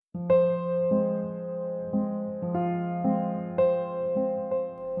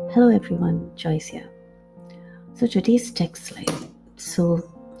Hello everyone, Joyce here. So today's text like so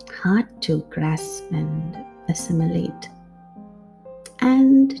hard to grasp and assimilate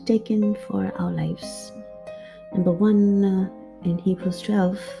and take in for our lives. Number one, in Hebrews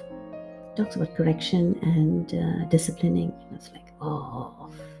 12 talks about correction and disciplining. And it's like, oh,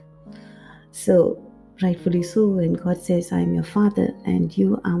 so rightfully so. When God says, "I am your father and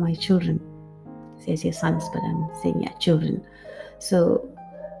you are my children," he says your sons, but I'm saying yeah, children. So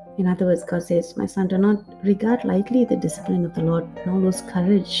in other words, God says, "My son, do not regard lightly the discipline of the Lord, nor lose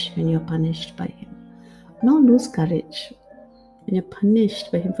courage when you're punished by him." Nor lose courage when you're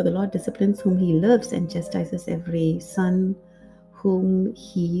punished by him, for the Lord disciplines whom he loves and chastises every son whom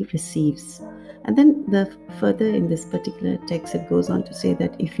he receives. And then the further in this particular text, it goes on to say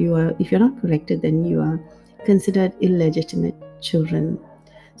that if you're not corrected, then you are considered illegitimate children.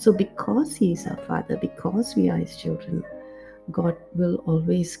 So because he is our father, because we are his children, God will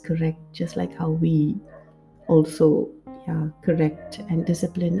always correct, just like how we also correct and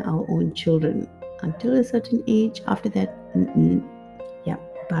discipline our own children until a certain age. After that,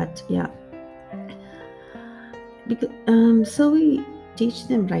 so we teach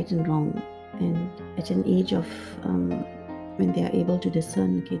them right and wrong, and at an age of when they are able to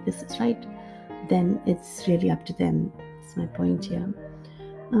discern, okay, this is right, then it's really up to them. That's my point here.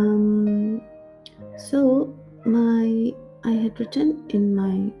 So I had written in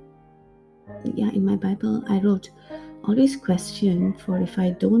my Bible, I wrote, always question, for if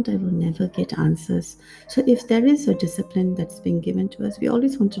I don't, I will never get answers. So if there is a discipline that's been given to us, we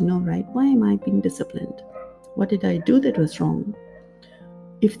always want to know, right? Why am I being disciplined? What did I do that was wrong?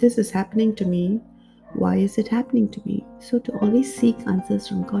 If this is happening to me, why is it happening to me? So to always seek answers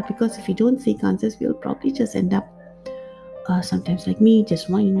from God, because if we don't seek answers, we'll probably just end up sometimes like me, just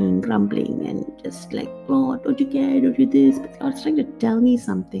whining, grumbling, and just like, Lord, don't you care, don't you this? But God's trying to tell me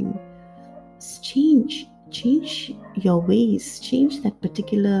something. Change your ways, change that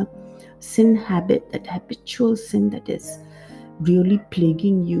particular sin habit, that habitual sin that is really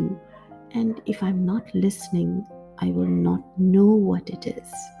plaguing you. And if I'm not listening, I will not know what it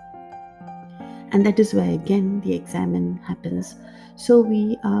is. And that is where again the examine happens. So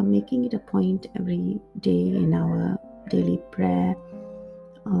we are making it a point every day in our daily prayer,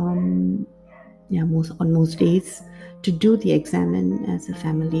 on most days, to do the examine as a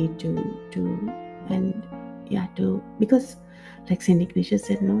family, because like Saint Ignatius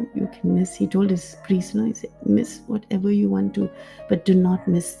said, no, you can miss. He told his priest, no, he said, miss whatever you want to, but do not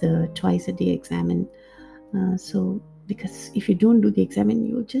miss the twice a day examine. So because if you don't do the examine,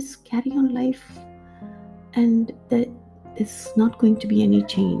 you'll just carry on life, and there's not going to be any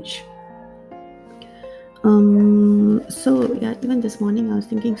change. Even this morning I was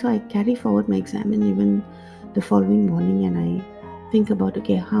thinking, so I carry forward my examine even the following morning, and I think about,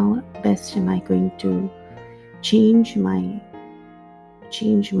 okay, how best am I going to change my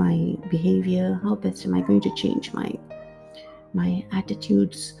behavior? How best am I going to change my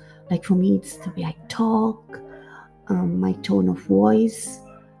attitudes? Like for me, it's the way I talk, my tone of voice.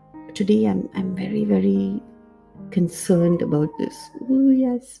 Today I'm very, very concerned about this. Oh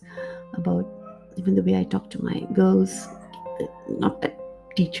yes, about even the way I talk to my girls, not that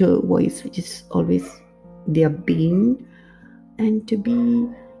teacher voice, which is always their being, and to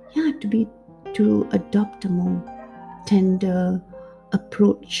adopt a more tender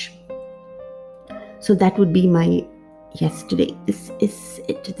approach. So that would be my yes today. This is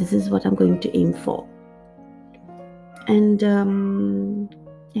it. This is what I'm going to aim for. And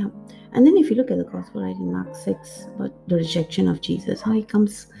and then if you look at the gospel, right, in Mark 6, about the rejection of Jesus, how he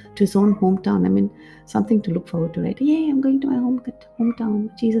comes to his own hometown. I mean, something to look forward to, right? Yay, I'm going to my hometown.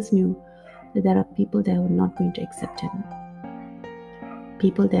 Jesus knew that there are people there who are not going to accept him.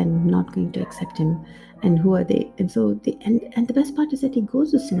 People there not going to accept him. And who are they? And so and the best part is that he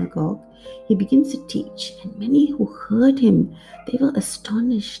goes to synagogue, he begins to teach, and many who heard him, they were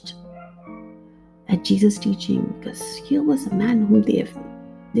astonished at Jesus' teaching, because here was a man whom they've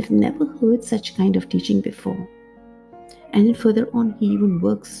never heard such kind of teaching before. And then further on, he even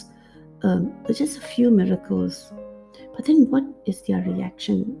works just a few miracles. But then what is their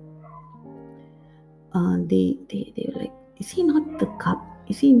reaction? They're like, is he not the cup?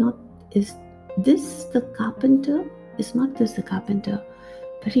 Is this the carpenter? Is not this the carpenter?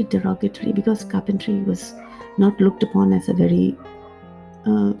 Very derogatory, because carpentry was not looked upon as a very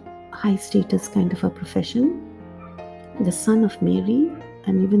high status kind of a profession. The son of Mary,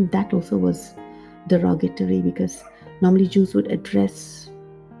 and even that also was derogatory, because normally Jews would address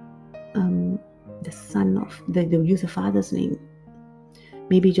the son of, they would use a father's name.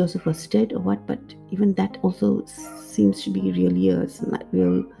 Maybe Joseph was dead or what, but even that also seems to be really a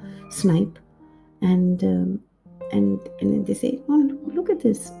real snipe, and then they say, "Oh, look at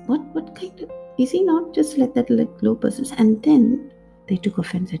this! What kind of is he not just like that like low person?" And then they took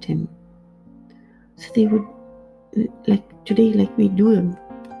offense at him. So they would like today, like we do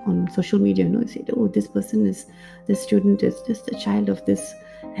on social media, say, "Oh, this student is just a child of this,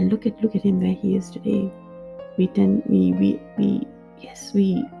 and look at him where he is today." We yes,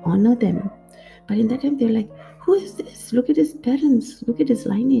 we honor them, but in that time they're like, "Who is this? Look at his parents, look at his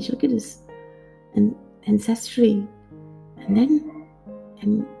lineage, look at his ancestry." And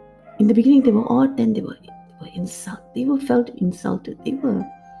in the beginning they were odd, then they were felt insulted.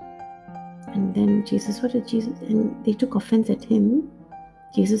 And then Jesus, what did Jesus? And they took offense at him.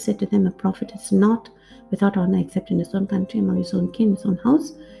 Jesus said to them, "A prophet is not without honor except in his own country, among his own kin, his own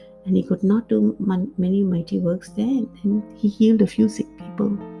house." And he could not do many mighty works there. And he healed a few sick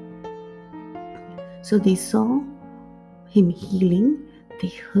people. So they saw him healing, they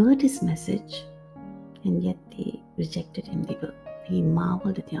heard his message, and yet they rejected him. He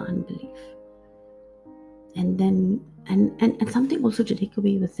marveled at their unbelief. And then and something also to take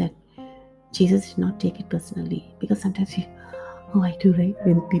away was that Jesus did not take it personally, because sometimes I do, right?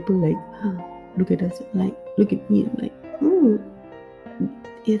 When people look at us, like look at me, I'm like,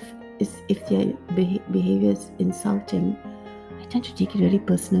 if their behavior is insulting, I tend to take it very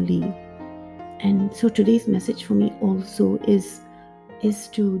personally. And so today's message for me also is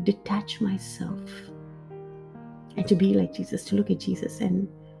to detach myself and to be like Jesus, to look at Jesus. And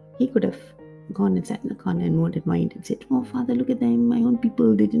he could have gone and sat in the corner and nodded mind and said, "Oh, Father, look at them, my own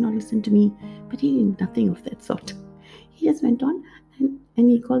people, they did not listen to me." But he did nothing of that sort. He just went on and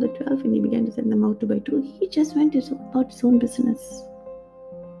he called the 12 and he began to send them out 2 by 2. He just went about his own business.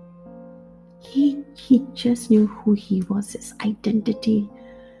 He just knew who he was. His identity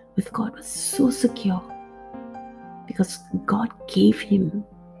with God was so secure because God gave him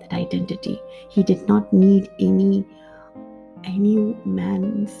that identity. He did not need any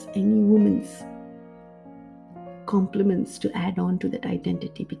man's, any woman's compliments to add on to that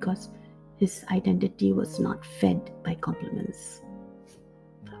identity, because his identity was not fed by compliments.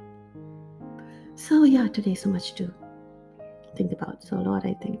 So yeah, today so much to think about. So Lord,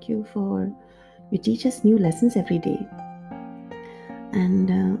 I thank you for you teach us new lessons every day, and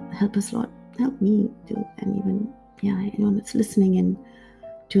help us, Lord, help me to, and even anyone that's listening and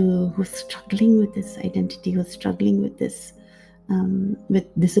who's struggling with this identity, who's struggling with this, with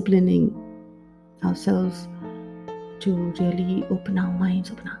disciplining ourselves to really open our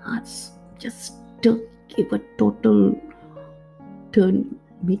minds, open our hearts, just to give a total turn,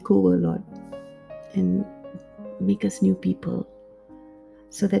 makeover, Lord, and make us new people,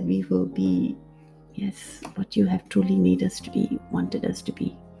 so that we will be, what you have truly made us to be, wanted us to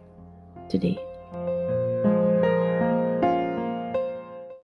be today.